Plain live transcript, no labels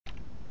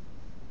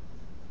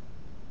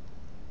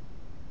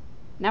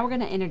Now we're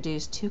going to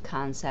introduce two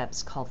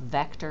concepts called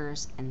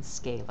vectors and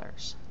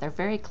scalars. They're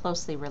very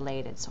closely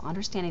related, so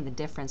understanding the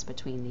difference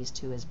between these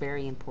two is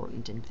very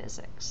important in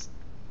physics.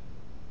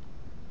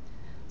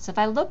 So if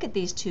I look at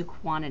these two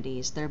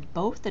quantities, they're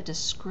both a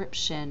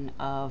description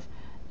of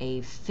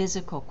a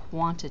physical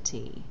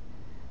quantity,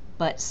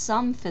 but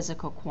some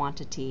physical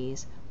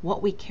quantities,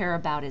 what we care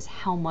about is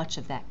how much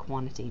of that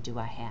quantity do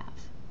I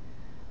have.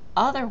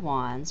 Other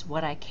ones,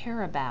 what I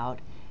care about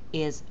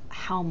is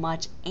how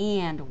much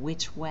and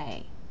which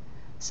way.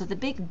 So the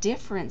big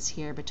difference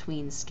here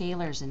between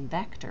scalars and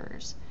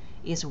vectors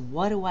is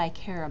what do I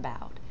care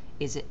about?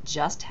 Is it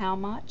just how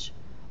much,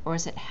 or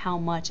is it how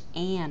much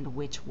and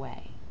which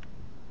way?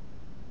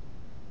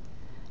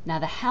 Now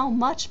the how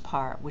much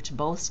part, which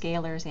both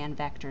scalars and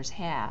vectors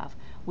have,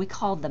 we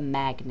call the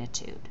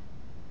magnitude.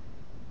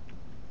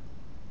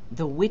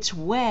 The which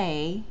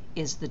way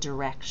is the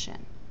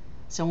direction.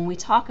 So when we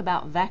talk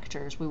about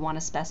vectors, we want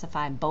to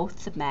specify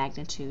both the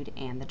magnitude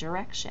and the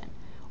direction,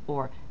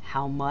 or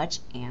how much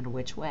and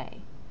which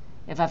way.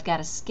 If I've got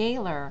a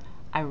scalar,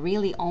 I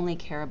really only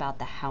care about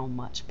the how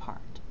much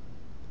part.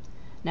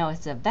 Now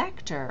as a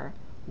vector,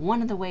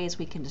 one of the ways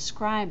we can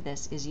describe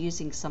this is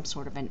using some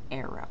sort of an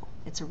arrow.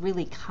 It's a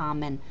really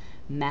common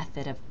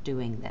method of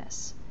doing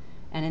this.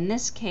 And in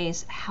this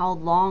case, how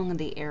long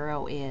the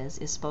arrow is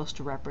supposed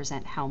to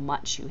represent how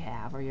much you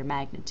have, or your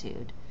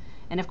magnitude.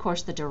 And of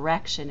course the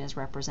direction is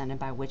represented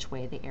by which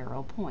way the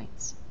arrow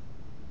points.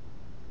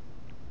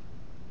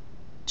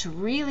 To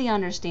really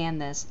understand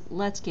this,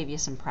 let's give you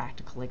some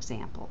practical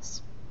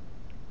examples.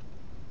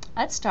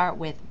 Let's start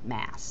with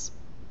mass.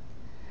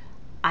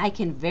 I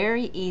can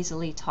very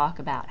easily talk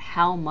about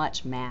how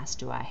much mass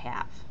do I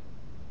have.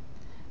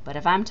 But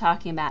if I'm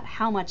talking about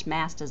how much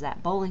mass does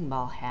that bowling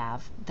ball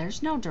have,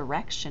 there's no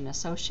direction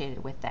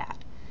associated with that.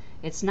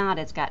 It's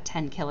got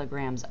 10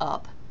 kilograms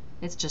up.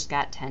 It's just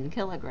got 10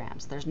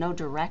 kilograms. There's no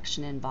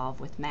direction involved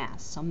with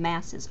mass. So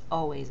mass is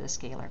always a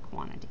scalar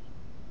quantity.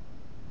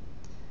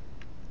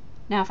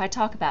 Now if I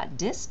talk about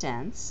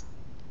distance,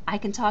 I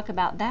can talk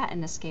about that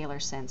in a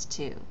scalar sense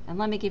too. And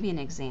let me give you an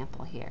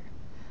example here.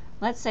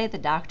 Let's say the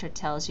doctor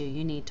tells you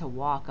you need to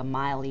walk a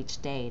mile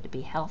each day to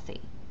be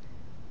healthy.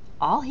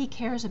 All he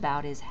cares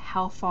about is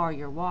how far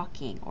you're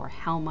walking or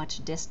how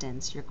much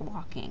distance you're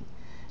walking,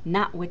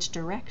 not which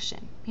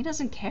direction. He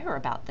doesn't care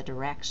about the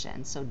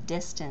direction, so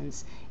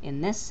distance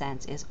in this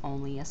sense is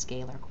only a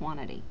scalar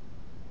quantity.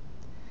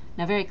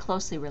 Now very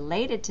closely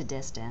related to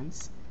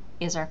distance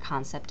is our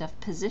concept of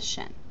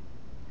position.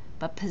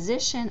 But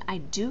position, I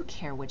do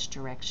care which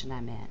direction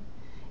I'm in.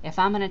 If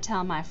I'm going to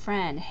tell my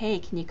friend, hey,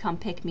 can you come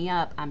pick me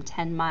up? I'm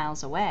 10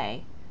 miles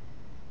away.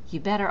 You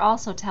better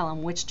also tell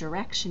them which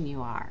direction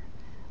you are.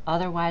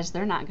 Otherwise,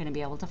 they're not going to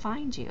be able to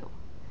find you.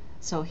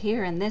 So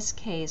here in this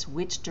case,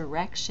 which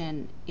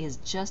direction is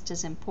just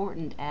as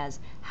important as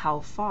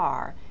how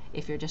far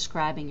if you're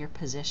describing your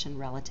position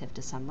relative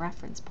to some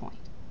reference point.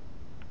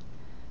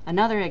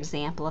 Another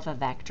example of a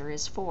vector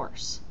is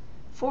force.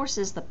 Force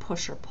is the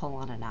push or pull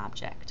on an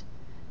object.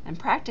 And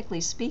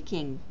practically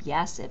speaking,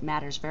 yes, it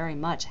matters very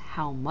much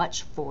how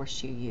much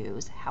force you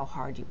use, how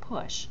hard you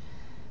push,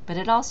 but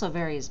it also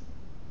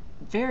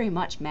very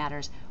much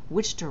matters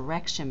which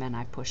direction am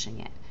I pushing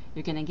it.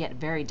 You're going to get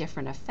very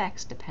different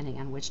effects depending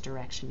on which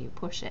direction you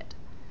push it.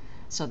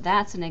 So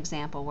that's an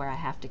example where I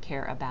have to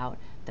care about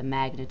the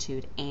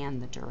magnitude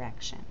and the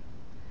direction.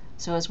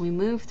 So as we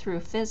move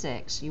through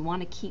physics, you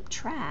want to keep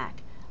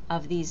track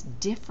of these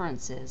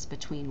differences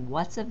between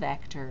what's a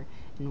vector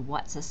and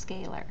what's a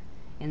scalar.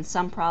 In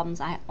some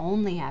problems, I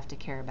only have to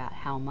care about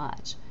how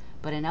much,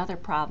 but in other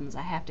problems,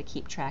 I have to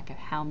keep track of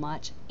how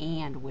much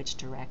and which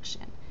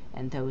direction,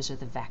 and those are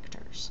the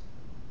vectors.